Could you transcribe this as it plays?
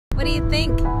What do you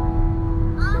think?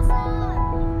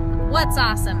 Awesome! What's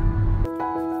awesome?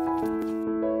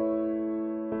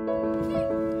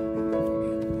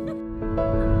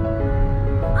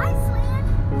 Iceland!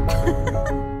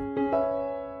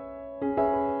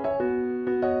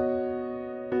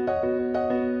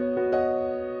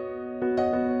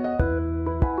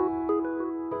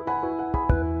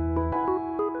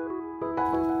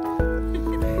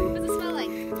 What's it smell like?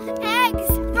 Eggs!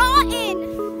 Rotten!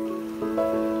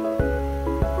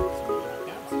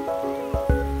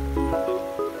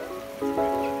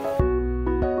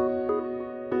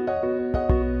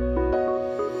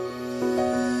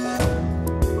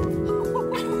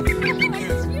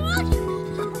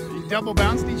 You double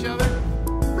bounced each other?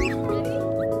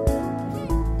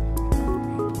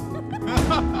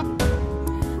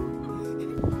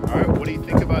 Alright, what do you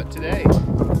think about today?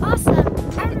 Awesome!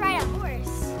 I would ride a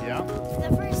horse. Yeah? For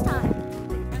the first time.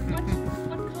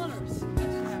 What colors?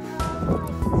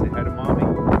 Say hi to mommy.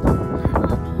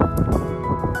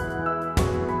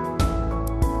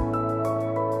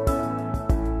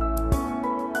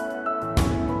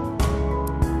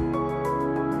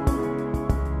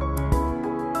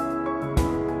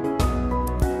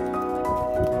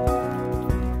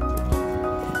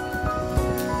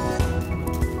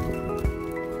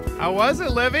 How was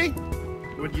it, Livy?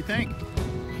 What do you think?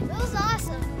 It was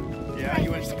awesome. Yeah, My you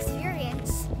want first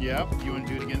experience. Yep, you want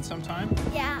to do it again sometime?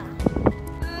 Yeah.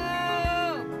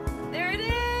 Oh, there it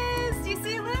is. Do you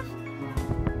see it, Liv?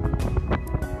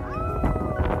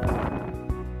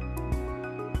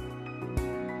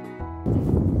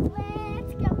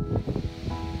 Let's go.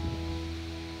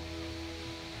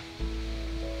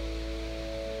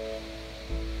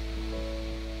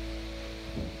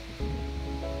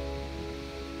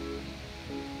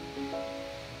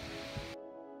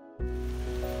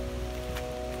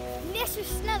 Mr.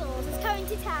 Snuggles is coming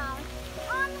to town.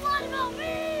 On what about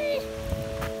me?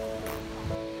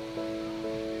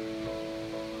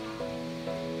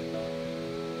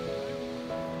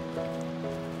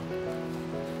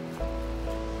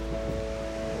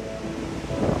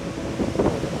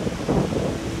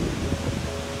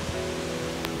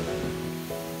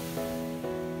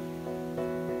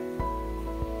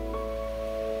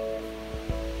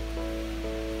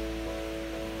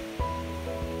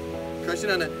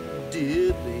 Crushing on a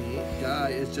diddly guy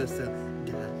is just a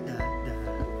da da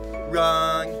da.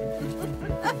 Wrong.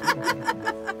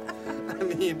 I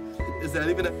mean, is that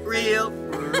even a real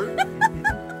word?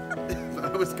 If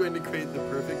I was going to create the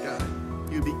perfect guy,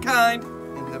 he would be kind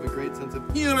and have a great sense of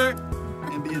humor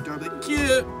and be adorably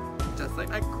cute, just like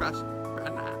my crush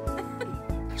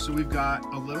Brenna. So we've got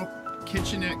a little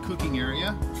kitchenette cooking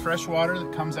area, fresh water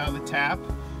that comes out of the tap.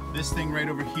 This thing right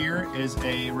over here is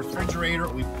a refrigerator.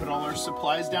 We put all our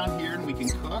supplies down here and we can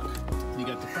cook. You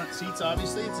got the front seats,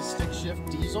 obviously. It's a stick shift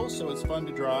diesel, so it's fun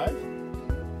to drive.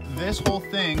 This whole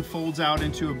thing folds out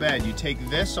into a bed. You take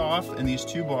this off and these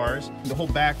two bars, the whole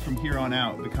back from here on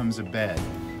out becomes a bed.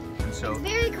 And so,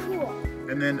 Very cool.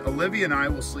 and then Olivia and I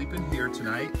will sleep in here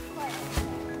tonight.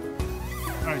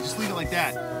 All right, just leave it like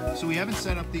that. So we haven't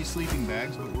set up these sleeping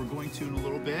bags, but we're going to in a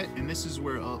little bit. And this is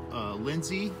where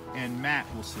Lindsay and Matt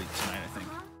will sleep tonight, I think.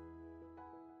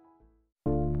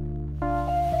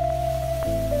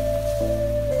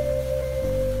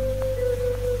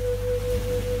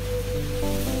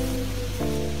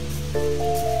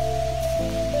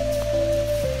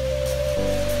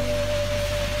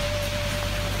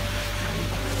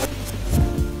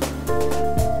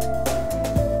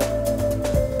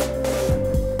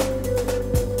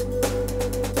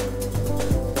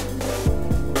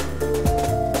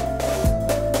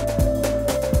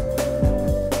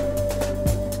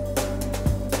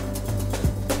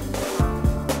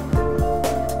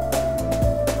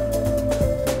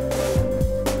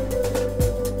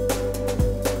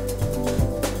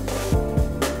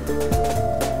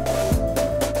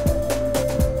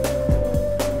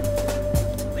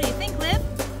 What do you think, Liv?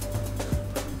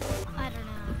 I don't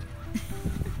know.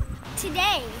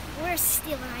 Today, we're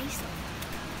still in Iceland.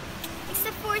 It's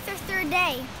the fourth or third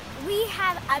day. We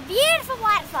have a beautiful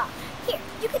waterfall. Here,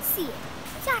 you can see it.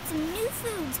 It's got some new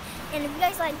foods. And if you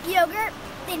guys like yogurt,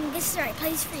 then this is the right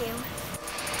place for you.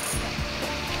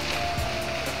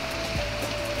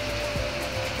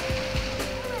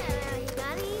 Hello,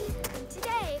 everybody.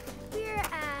 Today, we're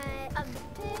at a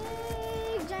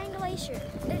big giant glacier.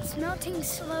 It's melting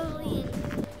slowly.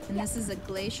 And this is a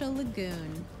glacial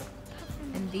lagoon.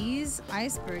 And these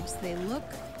icebergs, they look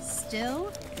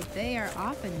still, but they are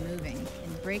often moving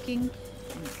and breaking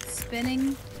and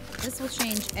spinning. This will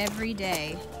change every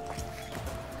day.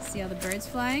 See all the birds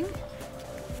flying?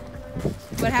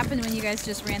 What happened when you guys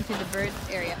just ran through the bird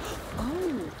area?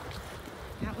 Oh,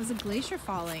 that was a glacier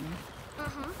falling.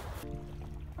 Uh-huh.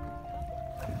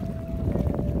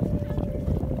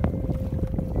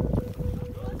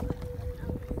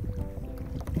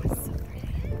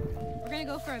 We're gonna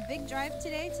go for a big drive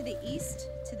today to the east,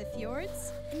 to the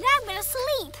fjords. And then I'm gonna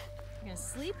sleep. We're gonna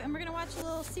sleep and we're gonna watch a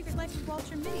little Secret Life of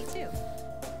Walter and Minnie too.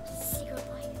 Secret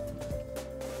life.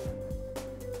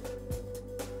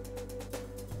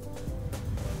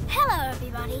 Hello,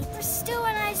 everybody. We're still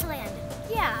in Iceland.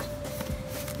 Yeah.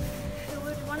 Who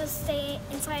would want to stay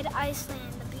inside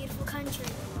Iceland, a beautiful country?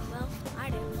 Well, I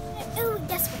do. Oh,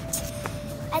 guess what?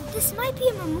 This might be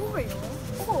a memorial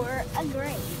or a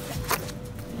grave.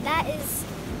 That is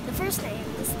the first name,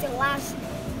 is the last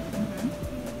name.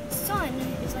 Son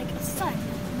is like a son,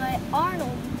 but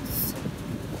Arnold's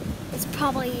is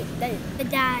probably the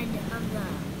dad of the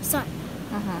son.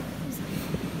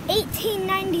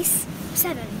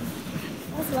 1897.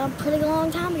 That's a pretty long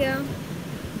time ago.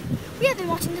 We have been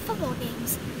watching the football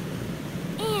games.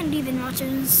 And we've been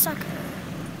watching soccer.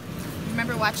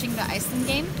 Remember watching the Iceland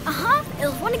game? Uh-huh. It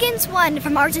was 1-1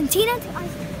 from Argentina to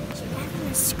Iceland. Everyone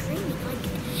was screaming.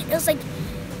 It was like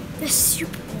the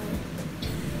Super Bowl.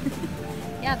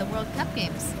 Yeah, the World Cup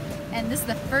games. And this is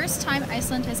the first time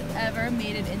Iceland has ever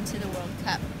made it into the World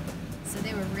Cup. So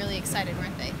they were really excited,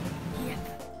 weren't they? Yeah.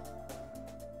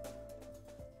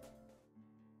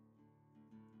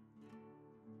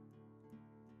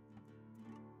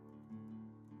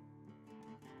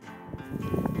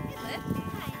 Hey, Liv.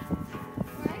 Hi.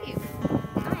 Where are you?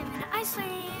 I'm in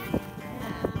Iceland.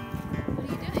 What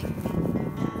are you doing?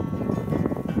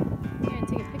 You gonna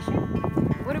take a picture?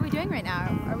 What are we doing right now?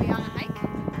 Are we on a hike?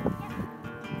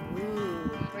 Yeah. Ooh,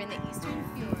 we're in the eastern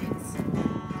fjords.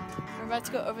 We're about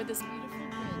to go over this beautiful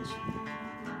bridge.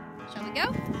 Shall we go?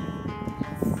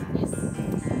 Yes.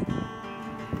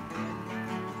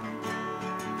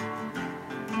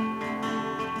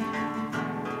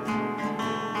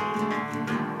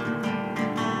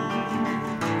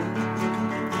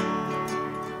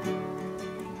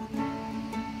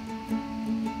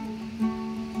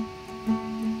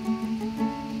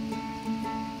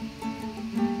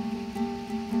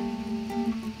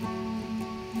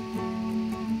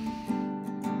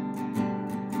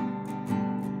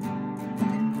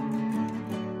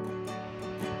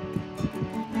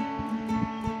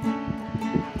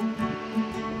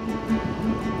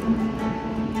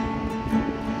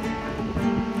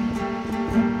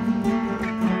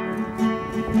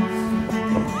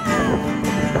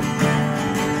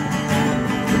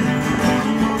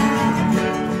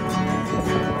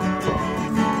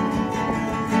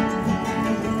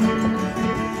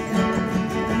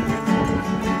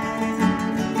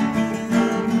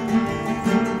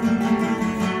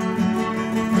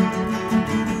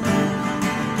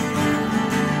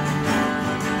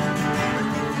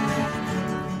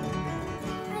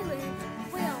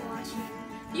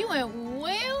 You went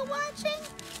whale watching?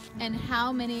 And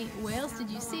how many whales did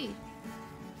you see?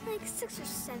 Like 6 or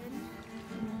 7.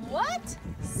 What?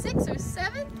 6 or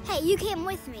 7? Hey, you came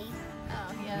with me.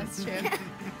 Oh, yeah, that's true.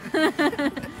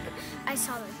 I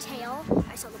saw the tail,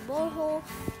 I saw the blowhole,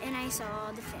 and I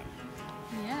saw the fin.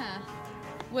 Yeah.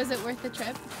 Was it worth the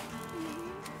trip?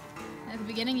 At the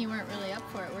beginning, you weren't really up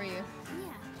for it, were you?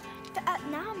 Yeah. But,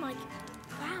 now I'm like,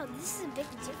 wow, this is a big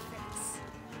difference.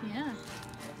 Yeah.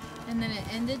 And then it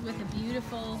ended with a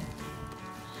beautiful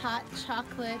hot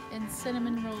chocolate and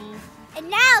cinnamon roll. And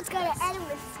now it's gonna end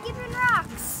with skipping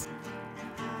rocks.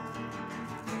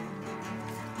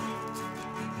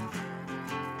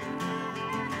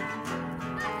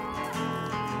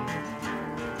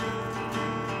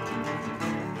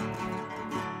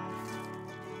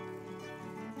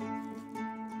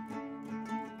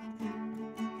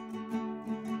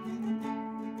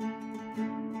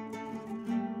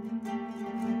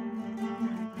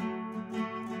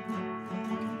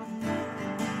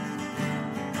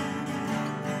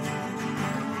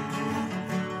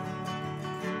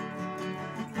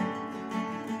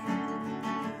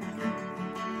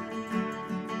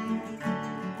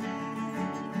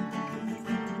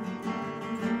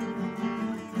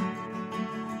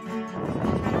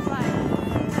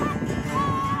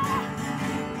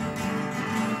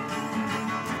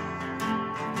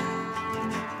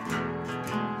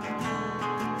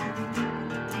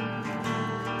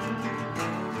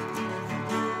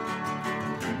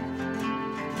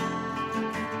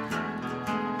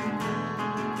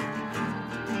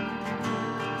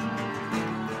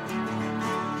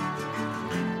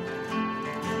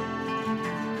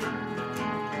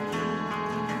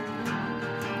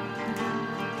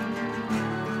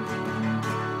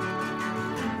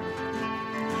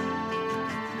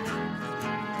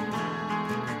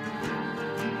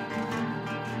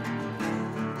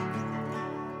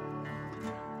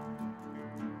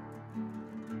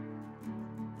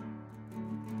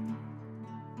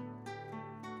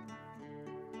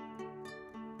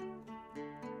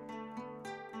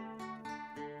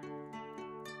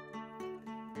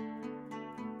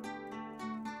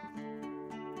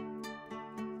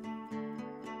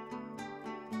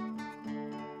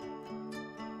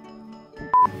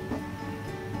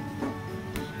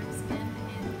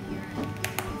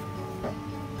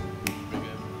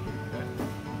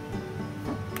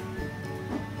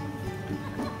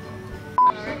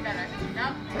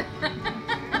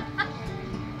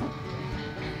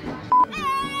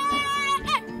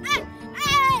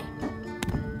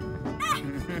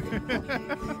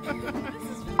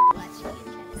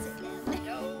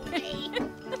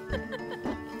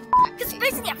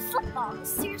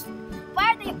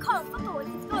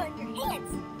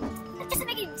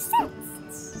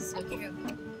 sense. So true.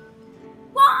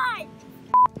 Why?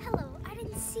 Hello, I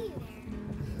didn't see you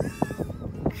there.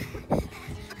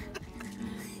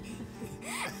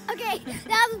 Okay,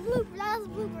 that was a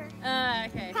blooper.